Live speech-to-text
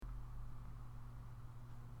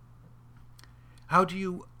How do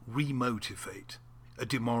you remotivate a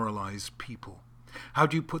demoralized people? How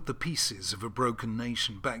do you put the pieces of a broken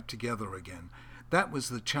nation back together again? That was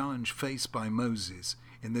the challenge faced by Moses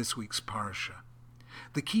in this week's parasha.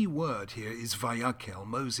 The key word here is Vayakhel.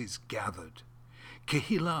 Moses gathered.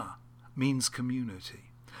 Kehillah means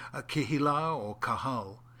community. A kehillah or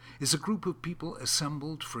kahal is a group of people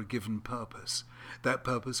assembled for a given purpose. That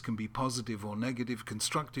purpose can be positive or negative,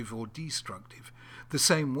 constructive or destructive. The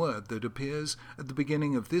same word that appears at the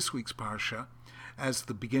beginning of this week's parasha as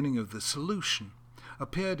the beginning of the solution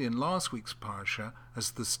appeared in last week's parasha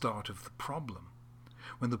as the start of the problem.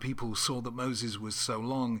 When the people saw that Moses was so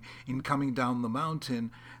long in coming down the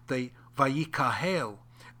mountain, Vayakhel,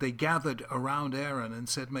 they gathered around Aaron and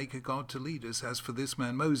said, "Make a God to lead us. As for this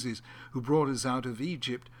man Moses, who brought us out of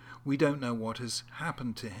Egypt, we don't know what has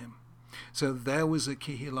happened to him." So there was a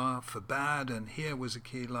kehillah for bad, and here was a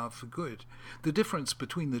kehillah for good. The difference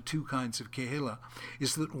between the two kinds of kehillah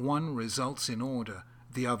is that one results in order,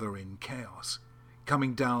 the other in chaos.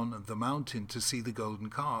 Coming down the mountain to see the golden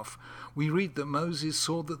calf, we read that Moses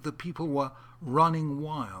saw that the people were running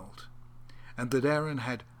wild, and that Aaron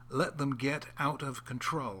had let them get out of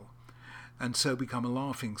control, and so become a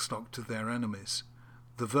laughingstock to their enemies.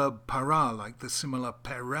 The verb para, like the similar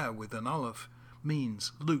pere with an aleph,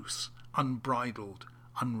 means loose, unbridled,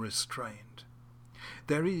 unrestrained.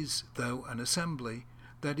 There is, though, an assembly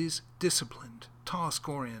that is disciplined,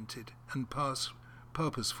 task-oriented, and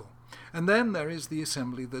purposeful. And then there is the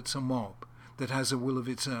assembly that's a mob, that has a will of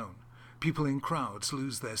its own. People in crowds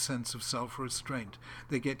lose their sense of self-restraint.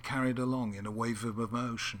 They get carried along in a wave of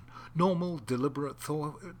emotion. Normal,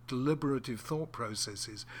 deliberative thought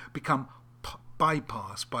processes become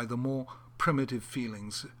bypassed by the more primitive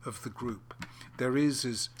feelings of the group. There is,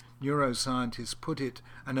 as neuroscientists put it,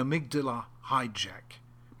 an amygdala hijack.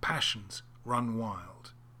 Passions run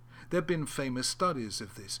wild. There have been famous studies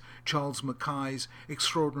of this. Charles Mackay's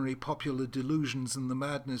Extraordinary Popular Delusions and the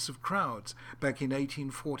Madness of Crowds back in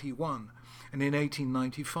 1841, and in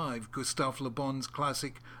 1895 Gustave Le Bon's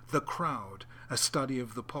classic The Crowd, a study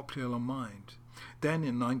of the popular mind. Then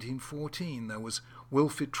in 1914 there was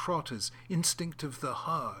Wilfred Trotter's Instinct of the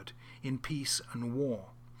Herd in Peace and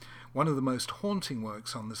War. One of the most haunting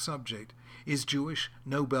works on the subject is Jewish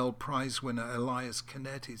Nobel Prize winner Elias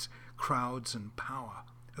Canetti's Crowds and Power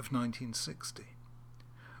of 1960.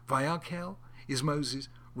 Vayakhel is Moses'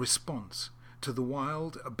 response to the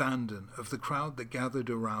wild abandon of the crowd that gathered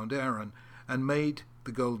around Aaron and made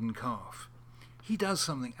the golden calf. He does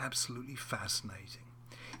something absolutely fascinating.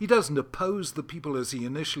 He doesn't oppose the people as he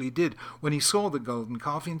initially did when he saw the golden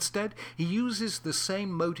calf. Instead, he uses the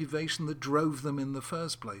same motivation that drove them in the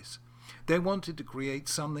first place. They wanted to create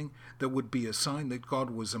something that would be a sign that God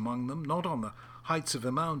was among them, not on the heights of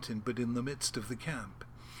a mountain, but in the midst of the camp.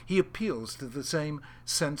 He appeals to the same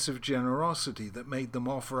sense of generosity that made them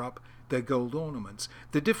offer up their gold ornaments.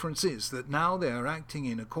 The difference is that now they are acting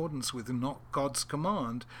in accordance with not God's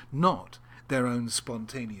command, not their own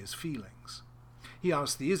spontaneous feelings. He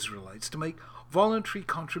asked the Israelites to make voluntary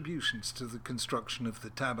contributions to the construction of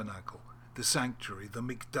the tabernacle, the sanctuary, the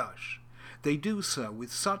mikdash. They do so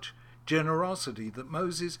with such generosity that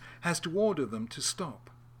Moses has to order them to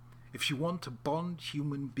stop. If you want to bond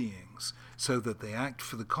human beings so that they act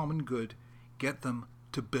for the common good, get them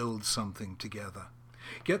to build something together.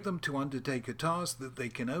 Get them to undertake a task that they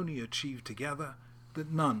can only achieve together,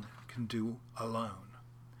 that none can do alone.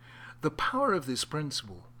 The power of this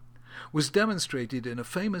principle was demonstrated in a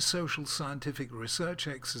famous social scientific research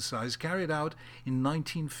exercise carried out in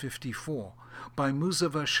 1954 by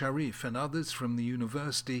Muzaffar Sharif and others from the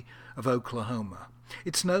University of Oklahoma.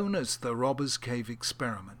 It's known as the Robbers Cave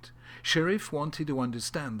Experiment. Sharif wanted to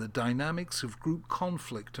understand the dynamics of group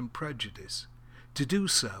conflict and prejudice. To do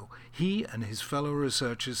so, he and his fellow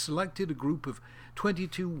researchers selected a group of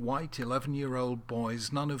 22 white 11-year-old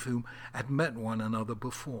boys, none of whom had met one another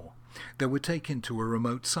before. They were taken to a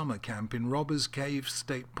remote summer camp in Robbers Cave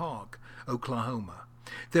State Park, Oklahoma.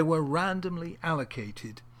 They were randomly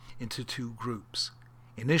allocated into two groups.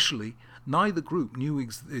 Initially, neither group knew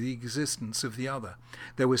the existence of the other.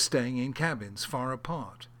 They were staying in cabins far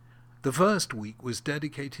apart. The first week was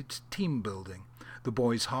dedicated to team building. The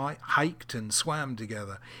boys hiked and swam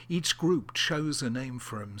together. Each group chose a name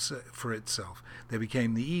for itself. They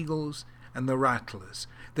became the Eagles and the Rattlers.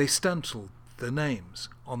 They stenciled the names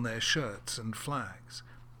on their shirts and flags.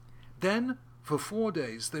 Then, for 4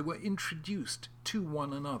 days, they were introduced to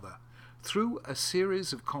one another through a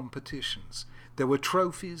series of competitions. There were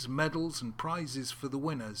trophies, medals, and prizes for the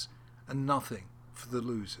winners, and nothing for the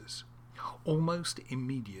losers. Almost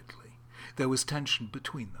immediately, there was tension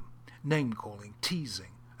between them, name-calling,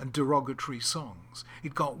 teasing, and derogatory songs.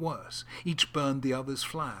 It got worse. Each burned the other's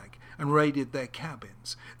flag and raided their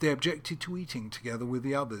cabins. They objected to eating together with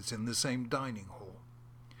the others in the same dining hall.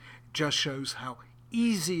 It just shows how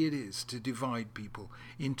easy it is to divide people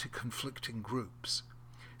into conflicting groups.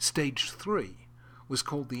 Stage 3 was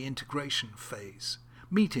called the integration phase.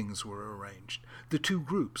 Meetings were arranged. The two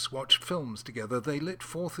groups watched films together. They lit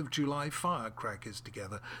 4th of July firecrackers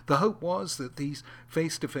together. The hope was that these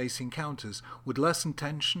face-to-face encounters would lessen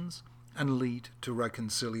tensions and lead to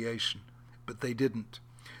reconciliation. But they didn't.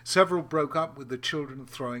 Several broke up with the children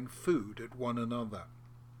throwing food at one another.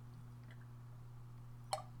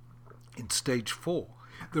 In stage 4,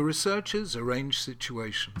 the researchers arranged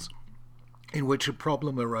situations in which a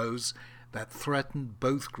problem arose that threatened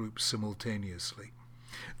both groups simultaneously.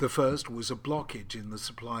 The first was a blockage in the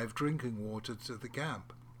supply of drinking water to the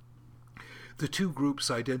camp. The two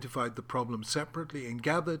groups identified the problem separately and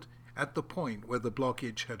gathered at the point where the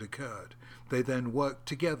blockage had occurred. They then worked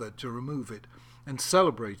together to remove it and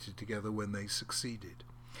celebrated together when they succeeded.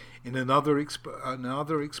 In another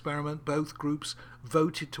experiment, both groups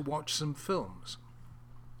voted to watch some films.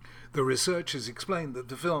 The researchers explained that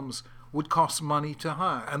the films would cost money to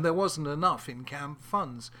hire, and there wasn't enough in camp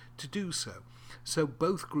funds to do so. So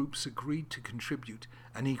both groups agreed to contribute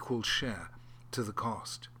an equal share to the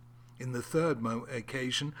cost. In the third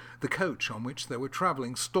occasion, the coach on which they were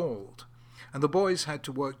travelling stalled, and the boys had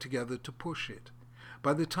to work together to push it.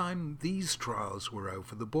 By the time these trials were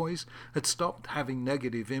over, the boys had stopped having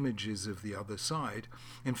negative images of the other side.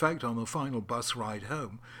 In fact, on the final bus ride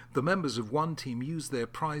home, the members of one team used their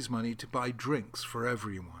prize money to buy drinks for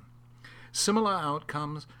everyone. Similar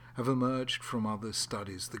outcomes have emerged from other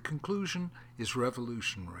studies. The conclusion is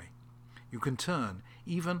revolutionary. You can turn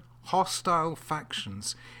even hostile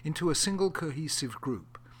factions into a single cohesive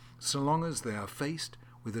group, so long as they are faced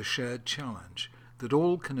with a shared challenge that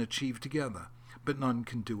all can achieve together, but none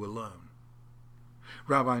can do alone.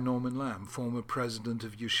 Rabbi Norman Lamb, former president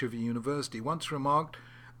of Yeshiva University, once remarked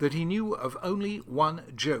that he knew of only one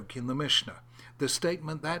joke in the Mishnah, the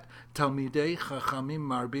statement that Talmidei Chachamim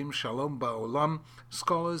Marbim Shalom Ba'olam,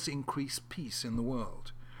 scholars increase peace in the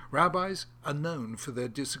world. Rabbis are known for their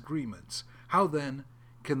disagreements. How then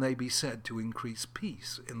can they be said to increase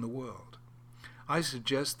peace in the world? I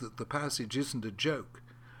suggest that the passage isn't a joke,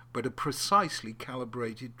 but a precisely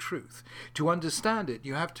calibrated truth. To understand it,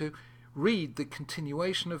 you have to read the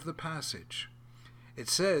continuation of the passage. It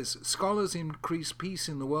says, scholars increase peace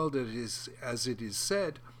in the world as it is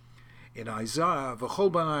said in Isaiah,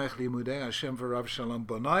 V'chol banayach limudei Hashem v'rav shalom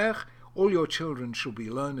banayach, all your children shall be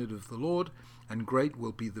learned of the Lord, and great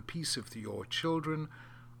will be the peace of your children.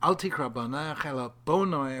 Al tikra banayach ela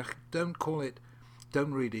bonayach,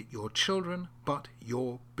 don't read it your children, but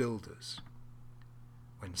your builders.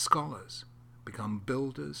 When scholars become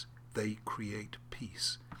builders, they create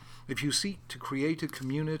peace. If you seek to create a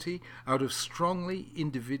community out of strongly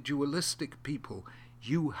individualistic people,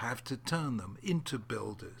 you have to turn them into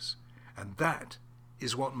builders. And that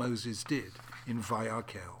is what Moses did in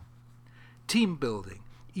Vayakhel. Team building,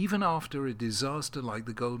 even after a disaster like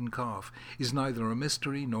the golden calf, is neither a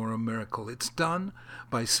mystery nor a miracle. It's done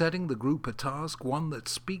by setting the group a task, one that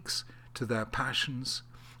speaks to their passions,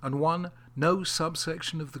 and one no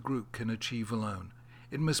subsection of the group can achieve alone.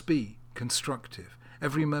 It must be constructive.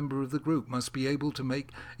 Every member of the group must be able to make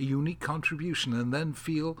a unique contribution and then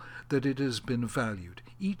feel that it has been valued.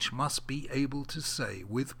 Each must be able to say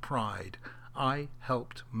with pride, I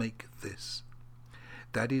helped make this.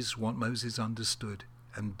 That is what Moses understood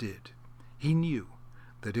and did. He knew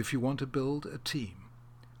that if you want to build a team,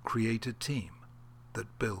 create a team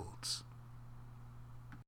that builds.